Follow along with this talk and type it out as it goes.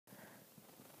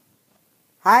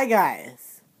Hi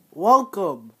guys,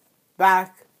 welcome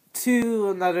back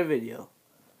to another video.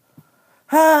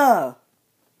 I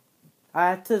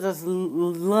had to just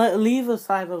leave a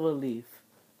sign of relief.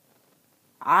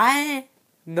 I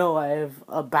know I have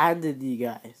abandoned you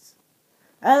guys.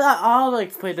 And I'll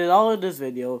explain it all in this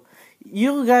video.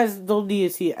 You guys don't need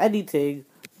to see anything.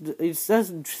 It's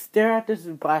just stare at this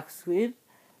black screen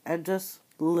and just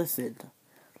listen.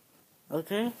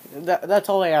 Okay? That's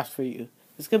all I ask for you.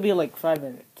 It's gonna be like 5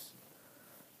 minutes.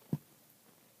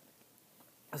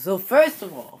 So first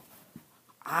of all,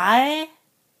 I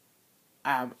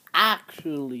am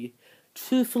actually,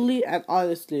 truthfully and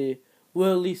honestly,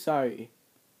 really sorry.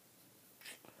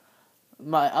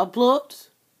 My uploads,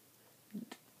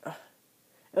 it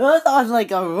was on like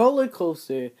a roller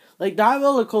coaster. Like that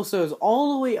roller coaster was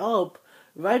all the way up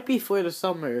right before the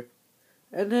summer.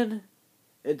 And then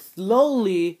it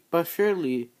slowly but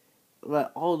surely went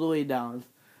all the way down.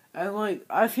 And like,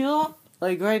 I feel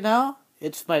like right now,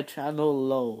 it's my channel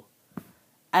low.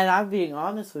 And I'm being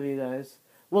honest with you guys.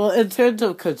 Well, in terms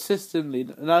of consistently,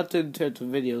 not in terms of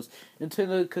videos, in terms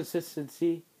of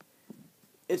consistency,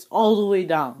 it's all the way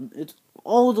down. It's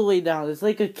all the way down. It's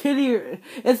like a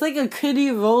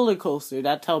kiddie roller coaster.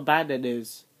 That's how bad it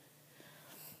is.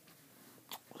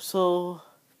 So,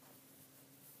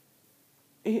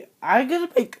 I'm gonna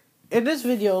make, in this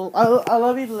video, I'll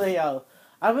let me lay out.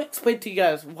 I'm gonna explain to you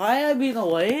guys why I've been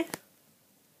away.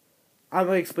 I'm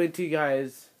gonna explain to you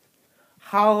guys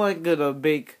how I'm gonna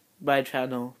make my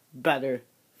channel better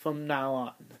from now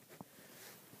on.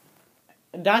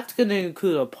 And that's gonna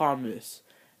include a promise.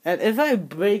 And if I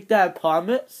break that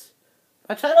promise,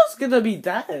 my channel's gonna be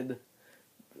dead.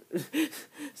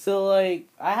 So like,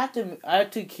 I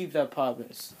have to keep that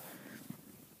promise.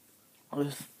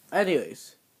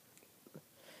 Anyways,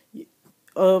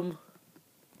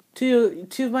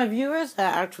 to my viewers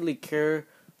that actually care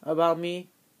about me,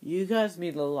 you guys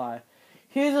mean a lot.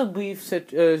 Here's a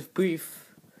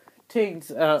brief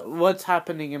things, what's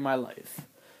happening in my life.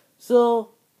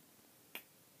 So,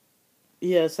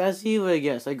 yes, as you would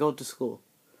guess, I go to school.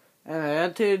 And I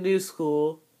enter a new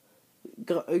school,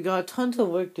 got tons of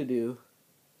work to do.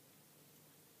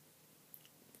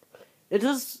 It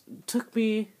just took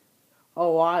me a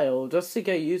while just to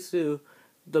get used to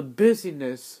the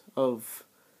busyness of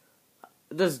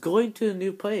just going to a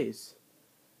new place.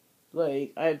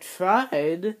 Like, I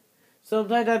tried.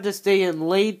 Sometimes I have to stay in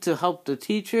late to help the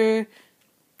teacher.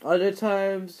 Other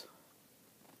times,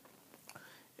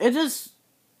 it just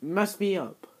messed me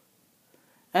up.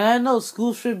 And I know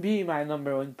school should be my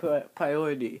number one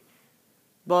priority.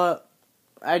 And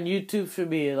YouTube should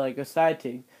be like a side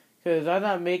thing. Because I'm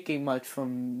not making much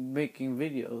from making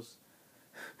videos.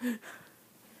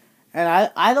 And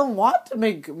I don't want to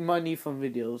make money from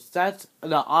videos. That's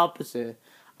the opposite.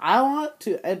 I want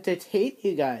to entertain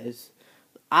you guys.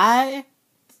 I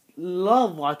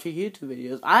love watching YouTube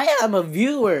videos. I am a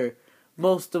viewer,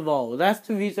 most of all. That's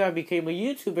the reason I became a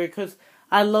YouTuber, because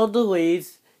I love the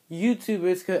ways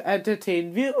YouTubers could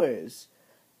entertain viewers.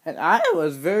 And I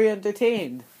was very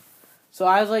entertained. So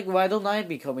I was like, why don't I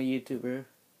become a YouTuber?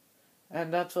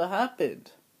 And that's what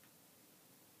happened.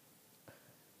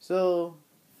 So,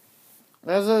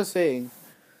 as I was saying,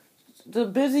 the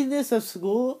busyness of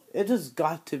school, it just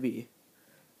got to me.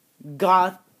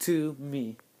 Got to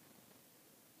me.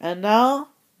 And now,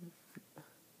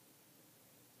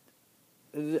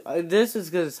 this is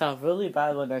gonna sound really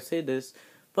bad when I say this,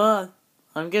 but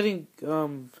I'm getting, how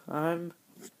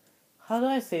do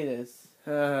I say this?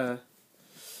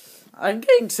 I'm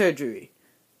getting surgery.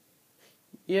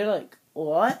 You're like,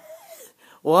 what?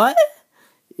 What?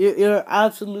 You're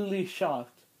absolutely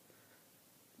shocked.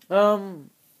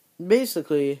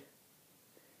 Basically,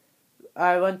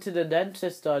 I went to the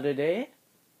dentist the other day,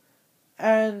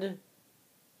 and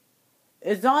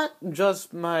it's not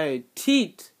just my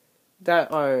teeth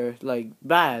that are, like,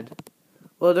 bad.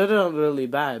 Well, they're not really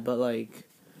bad, but, like,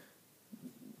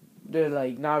 they're,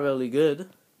 like, not really good.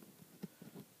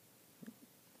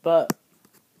 But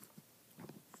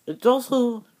it's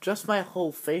also just my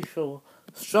whole facial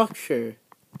structure.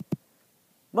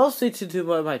 Mostly to do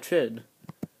with my chin.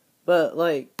 But,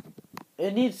 like,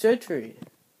 it needs surgery.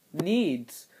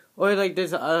 Or, like,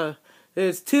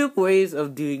 there's two ways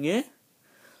of doing it.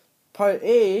 Part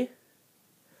A,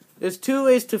 there's two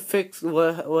ways to fix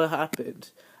what happened.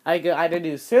 I could either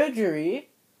do surgery,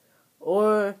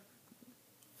 or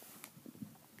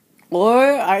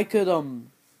I could,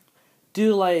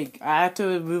 do, like, I have to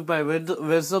remove my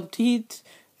wisdom teeth,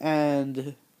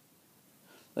 and,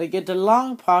 like, it's a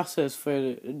long process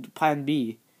for plan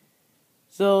B.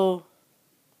 So,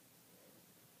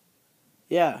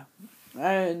 yeah,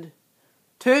 and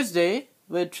Thursday,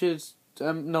 which is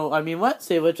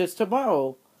Wednesday, which is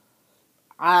tomorrow,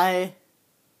 the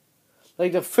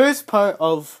first part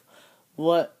of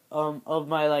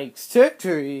my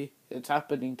surgery is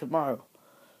happening tomorrow.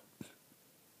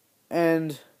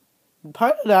 And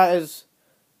part of that is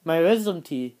my wisdom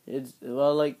teeth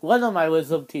one of my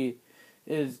wisdom teeth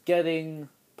is getting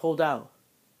pulled out.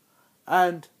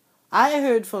 And I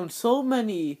heard from so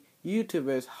many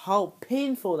YouTubers how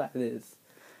painful that is.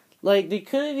 They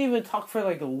couldn't even talk for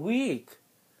a week.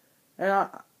 And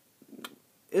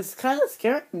it's kind of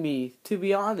scaring me, to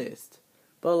be honest.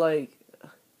 But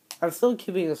I'm still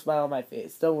keeping a smile on my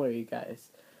face. Don't worry, guys.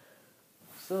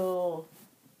 So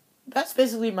that's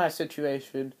basically my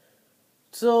situation.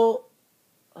 So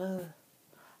I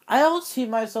don't see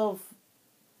myself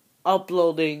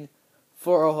uploading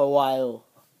for a while.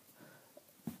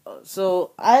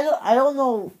 So I don't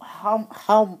know how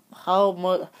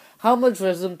much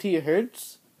wisdom teeth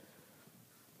hurts,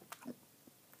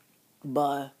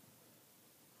 but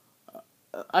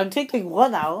I'm taking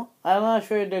one out. I'm not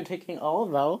sure they're taking all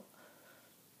of out,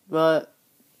 but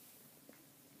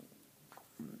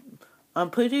I'm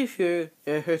pretty sure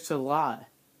it hurts a lot.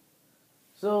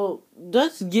 So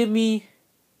just give me.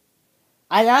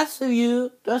 I ask of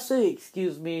you just to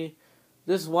excuse me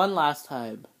this one last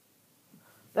time.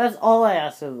 That's all I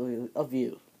ask of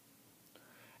you.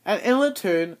 And in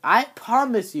return, I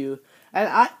promise you,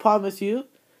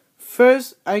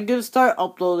 first I'm gonna start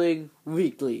uploading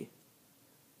weekly.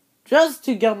 Just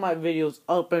to get my videos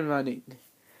up and running.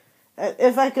 And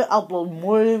if I could upload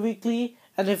more than weekly,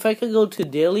 and if I could go to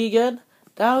daily again,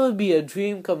 that would be a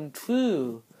dream come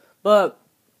true. But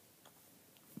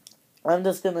I'm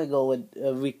just gonna go with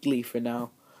weekly for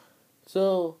now.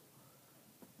 So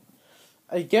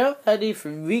I get ready for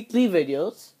weekly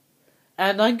videos,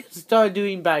 and I can start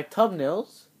doing back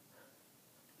thumbnails.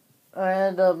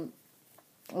 And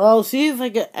I'll see if I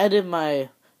can edit my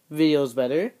videos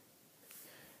better.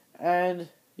 And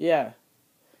yeah.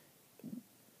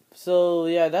 So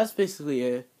yeah, that's basically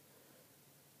it.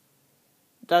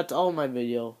 That's all my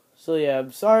video. So yeah,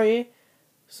 I'm sorry.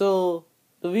 So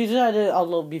the reason I didn't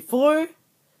upload before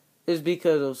is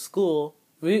because of school.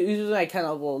 The reason I can't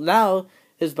upload now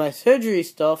is my surgery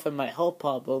stuff and my health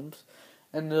problems.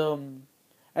 And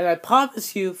I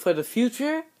promise you, for the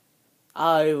future,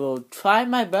 I will try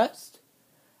my best.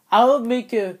 I will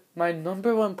make it my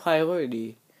number one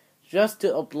priority just to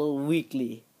upload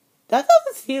weekly. That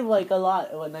doesn't seem like a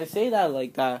lot when I say that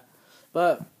like that,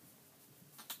 but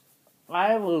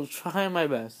I will try my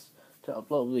best to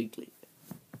upload weekly.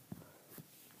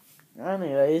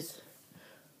 Anyways,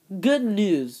 good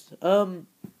news.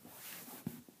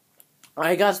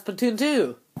 I got Splatoon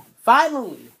 2.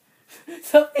 Finally!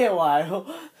 Took me a while.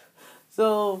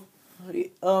 So,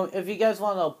 if you guys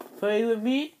want to play with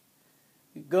me,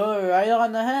 go right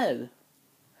on ahead.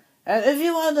 And if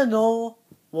you want to know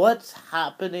what's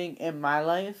happening in my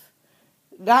life,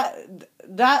 that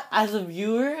as a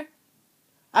viewer,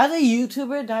 as a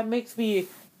YouTuber, that makes me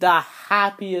the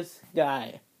happiest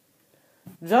guy.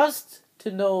 Just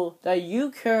to know that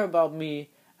you care about me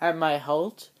and my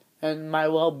health and my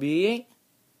well-being.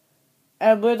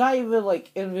 And we're not even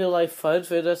in real life friends,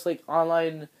 we're just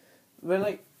online.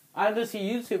 I'm just a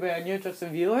YouTuber and you're just a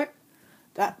viewer.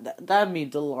 That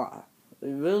means a lot. It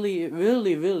really,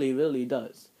 really, really, really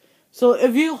does. So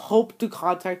if you hope to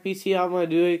contact me, see how I'm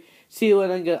doing, see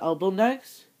when I'm gonna upload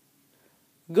next,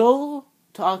 go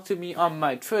talk to me on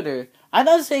my Twitter. I'm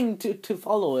not saying to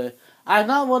follow it. I'm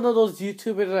not one of those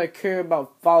YouTubers that care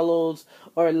about follows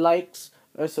or likes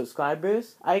or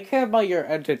subscribers. I care about your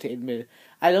entertainment.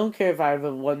 I don't care if I have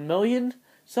 1 million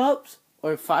subs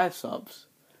or 5 subs.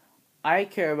 I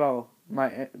care about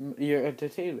your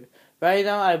entertainment. Right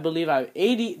now, I believe I have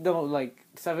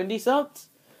 70 subs.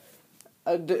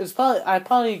 I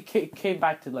probably came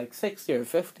back to 60 or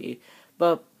 50,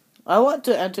 but I want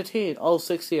to entertain all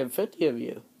 60 and 50 of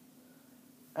you.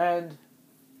 And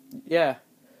yeah,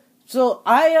 so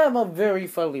I am a very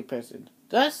friendly person.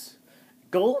 Just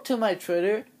go to my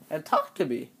Twitter and talk to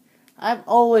me. I'm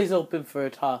always open for a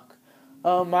talk.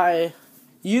 My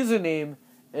username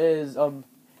is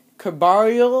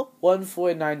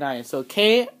Kibario1499. So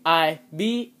KIBARIO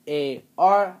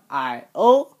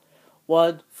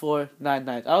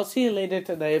 1499. I'll see you later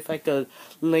today if I could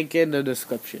link in the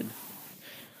description.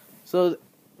 So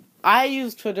I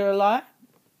use Twitter a lot.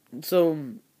 So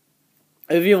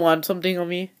if you want something on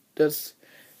me, just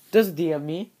DM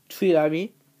me, tweet at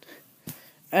me.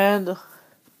 And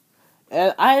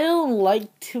I don't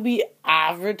like to be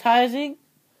advertising,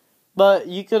 but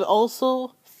you could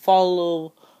also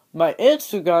follow my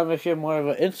Instagram, if you're more of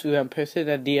an Instagram person,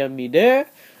 then DM me there.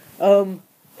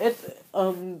 It's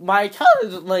my account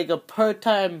is like a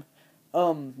part-time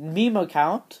meme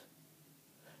account,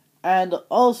 and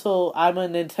also I'm a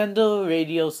Nintendo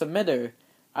Radio submitter.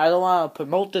 I don't want to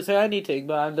promote this or anything,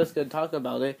 but I'm just gonna talk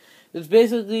about it. It's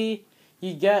basically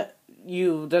you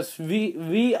just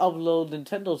re-upload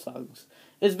Nintendo songs.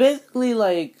 It's basically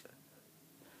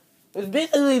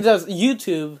just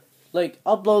YouTube, like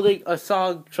uploading a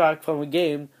song track from a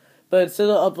game, but instead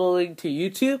of uploading to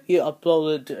YouTube, you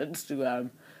upload it to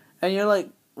Instagram. And you're like,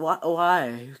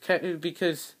 why?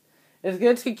 Because it's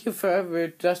gonna take you forever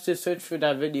just to search for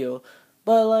that video.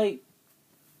 But like,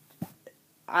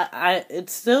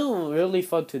 it's still really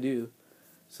fun to do.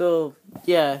 So,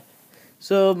 yeah.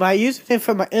 So my username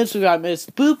for my Instagram is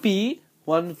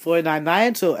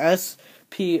Spoopy1499, so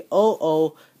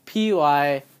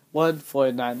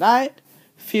SPOOPY1499.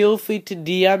 Feel free to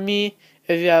DM me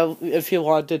if you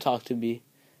want to talk to me.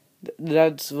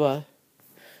 That's what.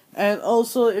 And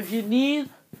also, if you need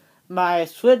my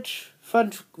Switch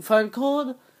fun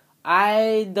code,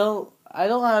 I don't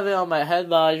have it on my head,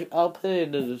 but I'll put it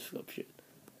in the description.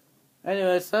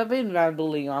 Anyways, I've been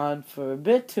rambling on for a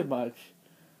bit too much.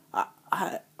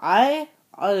 I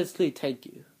honestly thank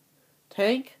you.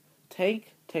 Thank.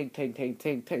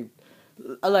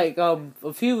 Like, a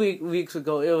few weeks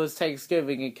ago, it was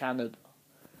Thanksgiving in Canada.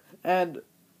 And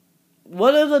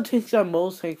one of the things I'm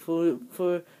most thankful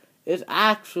for is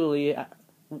actually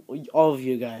all of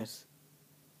you guys.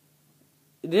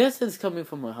 This is coming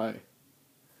from my heart.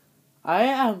 I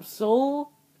am so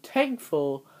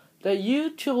thankful that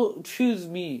you choose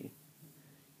me.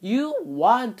 You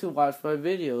want to watch my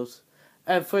videos.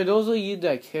 And for those of you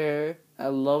that care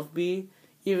and love me,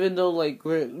 even though like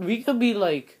we could be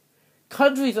like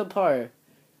countries apart.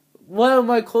 One of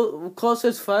my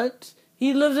closest friends,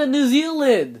 he lives in New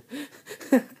Zealand.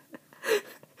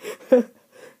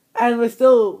 And we're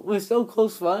still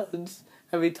close friends,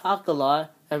 and we talk a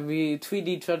lot, and we tweet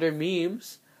each other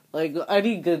memes, like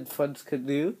any good friends could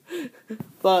do.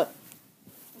 But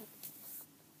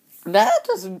that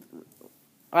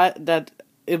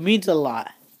it means a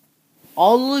lot.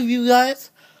 All of you guys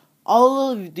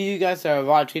that are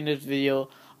watching this video,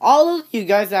 all of you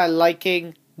guys that are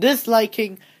liking,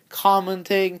 disliking,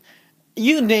 commenting,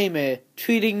 you name it,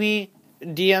 tweeting me,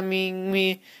 DMing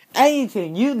me,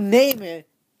 anything, you name it.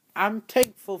 I'm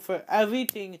thankful for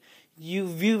everything you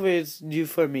viewers do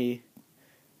for me.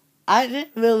 I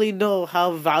didn't really know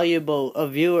how valuable a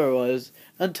viewer was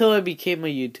until I became a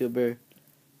YouTuber.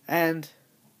 And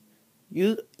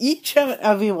each and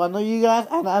every one of you guys,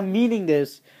 and I'm meaning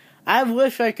this, I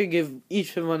wish I could give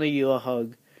each and one of you a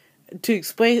hug to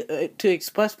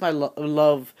express my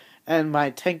love and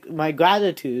my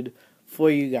gratitude for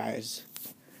you guys.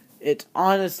 It's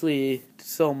honestly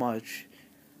so much.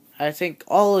 I thank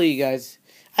all of you guys.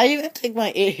 I even thank my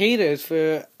haters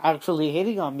for actually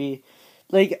hating on me.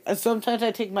 Like, sometimes I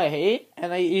take my hate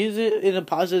and I use it in a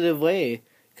positive way,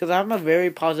 because I'm a very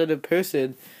positive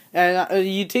person. And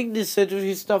you think this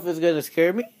century stuff is gonna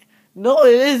scare me? No,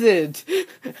 it isn't.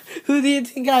 Who do you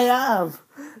think I am?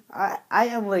 I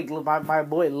am like my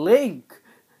boy Link.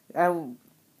 And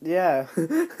yeah.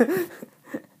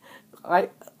 I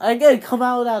gotta come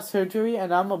out of that surgery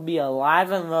and I'm gonna be alive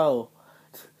and well.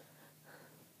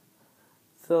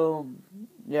 So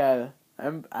yeah,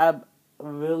 I'm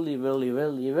really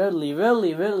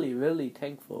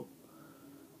thankful.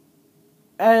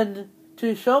 And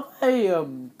to show my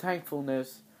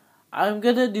thankfulness, I'm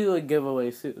gonna do a giveaway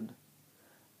soon.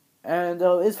 And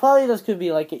it's probably just gonna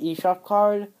be like an eShop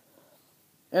card.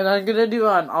 And I'm gonna do it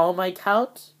on all my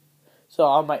accounts. So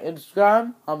on my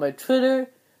Instagram, on my Twitter,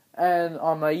 and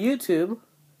on my YouTube.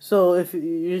 So if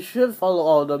you should follow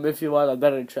all of them if you want a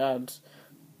better chance.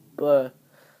 But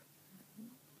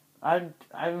I'm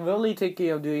really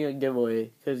thinking of doing a giveaway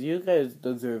because you guys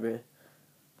deserve it.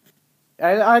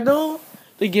 And I know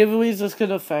the giveaway is just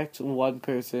gonna affect one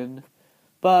person,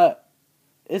 but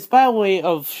it's by way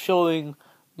of showing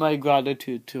my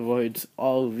gratitude towards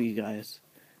all of you guys,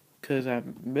 because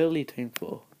I'm really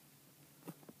thankful.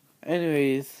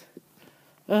 Anyways,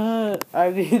 I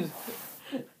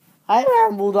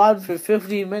rambled on for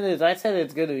 15 minutes. I said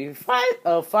it's gonna be a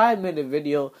 5-minute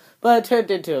video, but it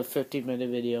turned into a 15-minute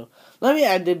video. Let me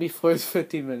end it before it's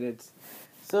 15 minutes.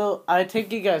 So, I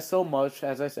thank you guys so much,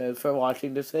 as I said, for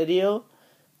watching this video.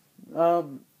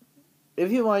 If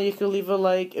you want, you can leave a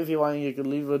like. If you want, you can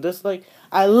leave a dislike.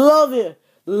 I love it.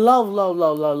 Love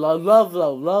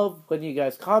when you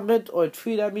guys comment or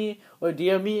tweet at me or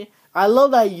DM me. I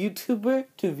love that YouTuber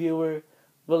to viewer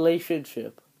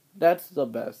relationship. That's the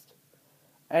best.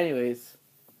 Anyways,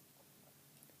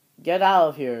 Get out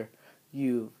of here,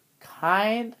 you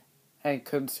kind and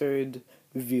concerned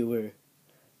viewer.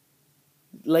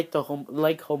 Like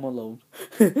Home Alone.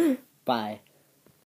 Bye.